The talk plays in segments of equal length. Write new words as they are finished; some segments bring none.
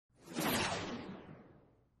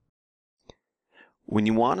when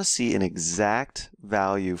you want to see an exact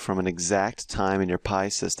value from an exact time in your Pi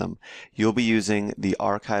system, you'll be using the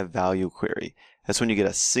archive value query. That's when you get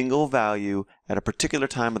a single value at a particular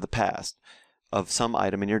time of the past of some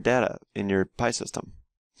item in your data, in your Pi system.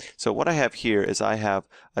 So what I have here is I have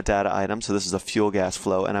a data item, so this is a fuel gas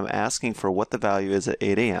flow, and I'm asking for what the value is at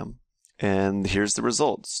 8 a.m. And here's the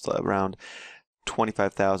results, around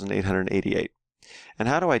 25,888. And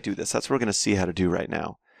how do I do this? That's what we're going to see how to do right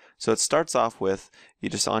now. So it starts off with, you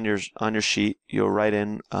just on your sheet, you'll write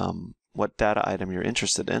in what data item you're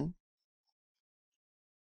interested in.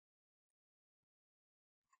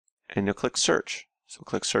 And you'll click search. So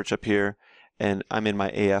click search up here, and I'm in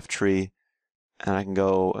my AF tree, and I can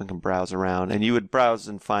go and can browse around. And you would browse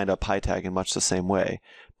and find a Pi tag in much the same way.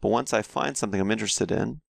 But once I find something I'm interested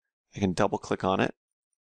in, I can double click on it,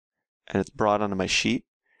 and it's brought onto my sheet.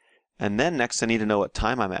 And then next I need to know what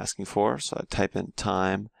time I'm asking for. So I type in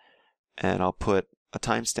time, and I'll put a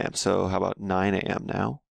timestamp. So how about 9 a.m.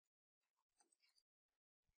 now?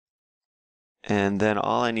 And then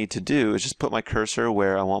all I need to do is just put my cursor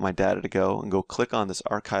where I want my data to go and go click on this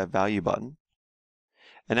archive value button.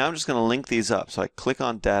 And now I'm just going to link these up. So I click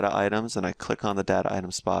on data items, and I click on the data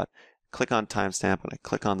item spot, click on timestamp, and I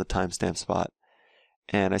click on the timestamp spot.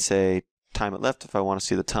 And I say time at left if I want to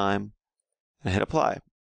see the time, and I hit apply.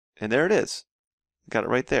 And there it is. Got it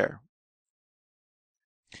right there.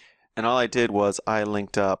 And all I did was I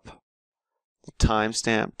linked up the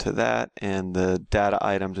timestamp to that and the data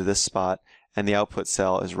item to this spot, and the output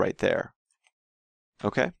cell is right there.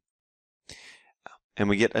 Okay? And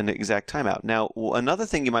we get an exact timeout. Now, another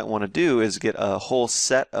thing you might want to do is get a whole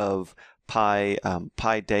set of Pi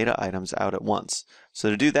data items out at once. So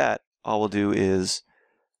to do that, all we'll do is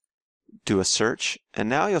do a search, and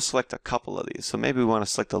now you'll select a couple of these. So maybe we want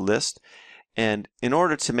to select a list, and in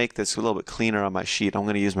order to make this a little bit cleaner on my sheet, I'm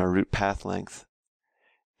going to use my root path length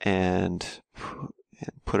and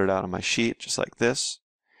put it out on my sheet just like this.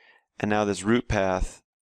 And now this root path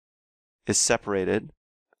is separated,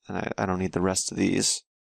 and I don't need the rest of these.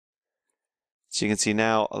 So you can see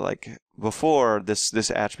now, like before,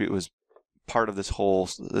 this attribute was part of this whole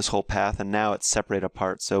path, and now it's separated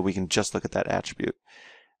apart, so we can just look at that attribute.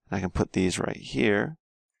 I can put these right here.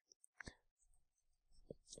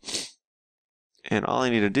 And all I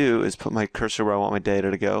need to do is put my cursor where I want my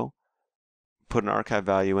data to go, put an archive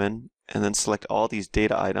value in, and then select all these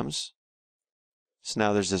data items. So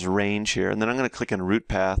now there's this range here, and then I'm going to click on root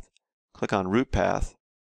path, click on root path,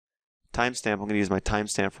 timestamp. I'm going to use my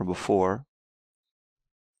timestamp from before.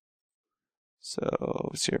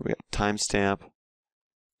 So here we have timestamp,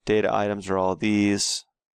 data items are all these,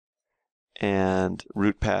 and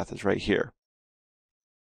root path is right here.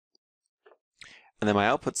 And then my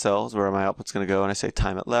output cell is where my output's going to go, and I say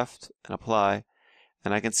time at left and apply,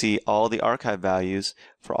 and I can see all the archive values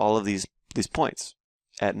for all of these points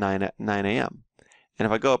at 9 a.m. And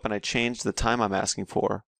if I go up and I change the time I'm asking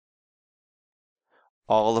for,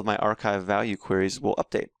 all of my archive value queries will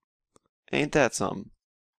update. Ain't that something?